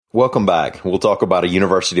Welcome back. We'll talk about a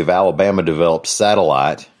University of Alabama developed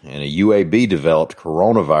satellite and a UAB developed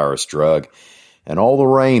coronavirus drug and all the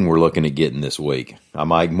rain we're looking at getting this week. I'm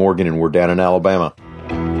Mike Morgan and we're down in Alabama.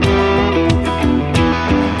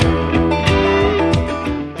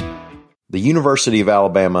 The University of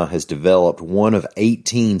Alabama has developed one of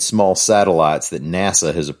 18 small satellites that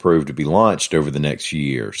NASA has approved to be launched over the next few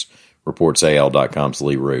years, reports AL.com's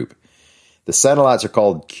Lee Roop. The satellites are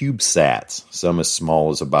called CubeSats, some as small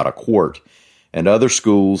as about a quart, and other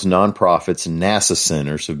schools, nonprofits, and NASA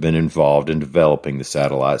centers have been involved in developing the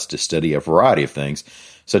satellites to study a variety of things,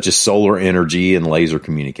 such as solar energy and laser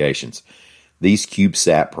communications. These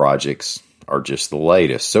CubeSat projects are just the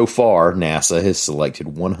latest. So far, NASA has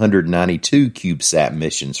selected 192 CubeSat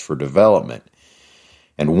missions for development,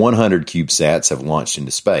 and 100 CubeSats have launched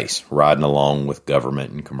into space, riding along with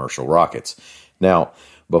government and commercial rockets. Now,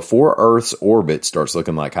 before Earth's orbit starts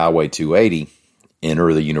looking like Highway 280,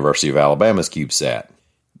 enter the University of Alabama's CubeSat.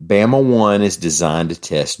 Bama 1 is designed to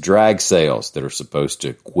test drag sails that are supposed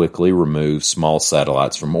to quickly remove small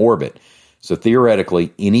satellites from orbit. So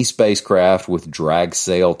theoretically, any spacecraft with drag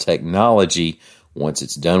sail technology, once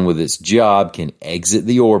it's done with its job, can exit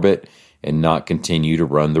the orbit and not continue to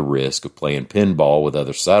run the risk of playing pinball with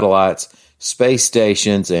other satellites, space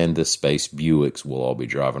stations, and the space Buicks we'll all be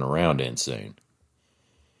driving around in soon.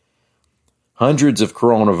 Hundreds of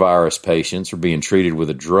coronavirus patients are being treated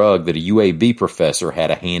with a drug that a UAB professor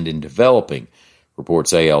had a hand in developing,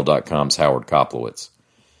 reports AL.com's Howard Koplowitz.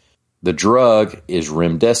 The drug is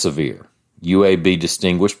remdesivir. UAB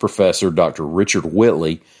distinguished professor Dr. Richard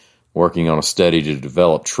Whitley, working on a study to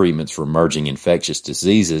develop treatments for emerging infectious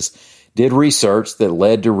diseases, did research that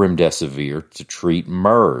led to remdesivir to treat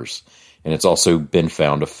MERS, and it's also been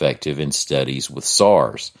found effective in studies with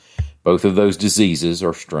SARS. Both of those diseases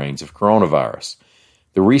are strains of coronavirus.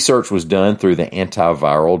 The research was done through the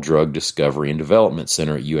Antiviral Drug Discovery and Development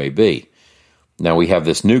Center at UAB. Now we have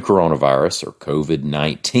this new coronavirus, or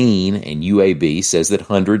COVID-19, and UAB says that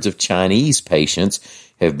hundreds of Chinese patients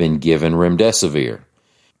have been given remdesivir.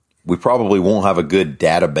 We probably won't have a good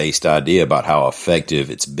data-based idea about how effective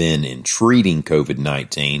it's been in treating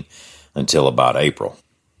COVID-19 until about April.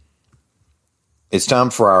 It's time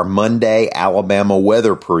for our Monday Alabama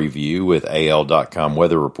weather preview with AL.com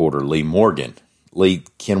weather reporter Lee Morgan. Lee,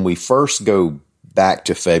 can we first go back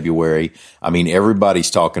to February? I mean,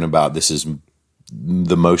 everybody's talking about this is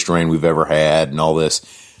the most rain we've ever had and all this,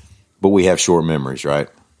 but we have short memories, right?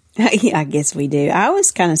 Yeah, I guess we do. I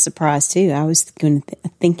was kind of surprised, too. I was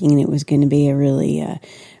thinking it was going to be a really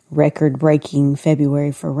record-breaking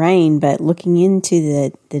February for rain, but looking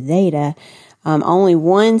into the data, only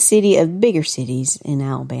one city of bigger cities in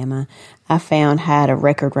Alabama I found had a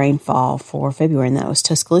record rainfall for February, and that was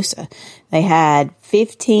Tuscaloosa. They had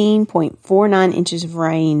 15.49 inches of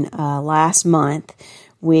rain last month,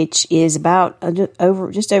 which is about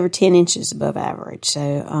just over 10 inches above average.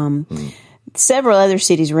 So several other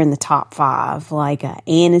cities were in the top 5, like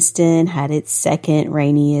Anniston had its second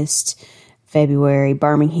rainiest February,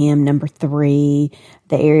 Birmingham number 3,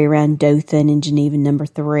 the area around Dothan and Geneva number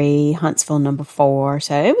 3, Huntsville number 4.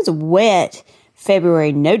 So it was a wet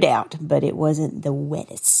February, no doubt, but it wasn't the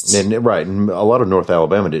wettest. And, right, and a lot of North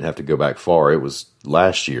Alabama didn't have to go back far. It was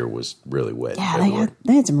last year was really wet. Yeah,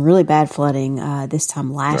 they had some really bad flooding this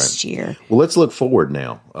time last year. Well, let's look forward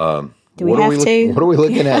now. Do we have to? What are we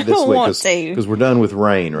looking at this week? Because we're done with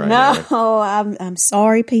rain now. No, I'm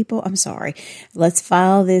sorry, people. I'm sorry. Let's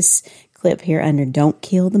file this clip here under "Don't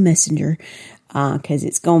Kill the Messenger," because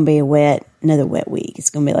it's going to be another wet week. It's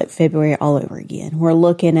going to be like February all over again. We're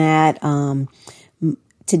looking at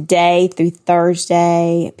today through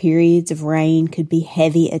Thursday, periods of rain could be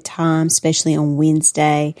heavy at times, especially on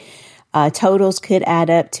Wednesday. Totals could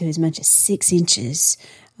add up to as much as 6 inches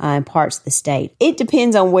in parts of the state. It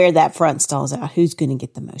depends on where that front stalls out, who's going to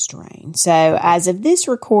get the most rain. So as of this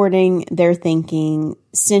recording, they're thinking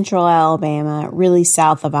central Alabama, really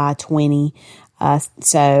south of I-20,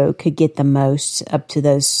 so could get the most up to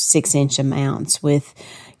those 6 inch amounts with,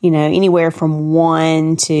 anywhere from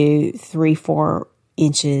 1 to 3-4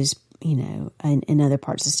 inches, in other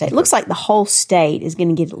parts of the state. It looks like the whole state is going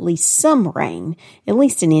to get at least some rain, at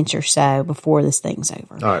least an inch or so before this thing's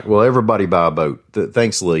over. All right. Well, everybody buy a boat.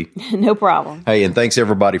 Thanks, Lee. No problem. Hey, and thanks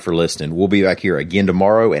everybody for listening. We'll be back here again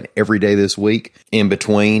tomorrow and every day this week. In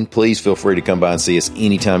between, please feel free to come by and see us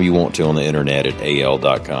anytime you want to on the internet at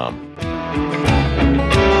AL.com.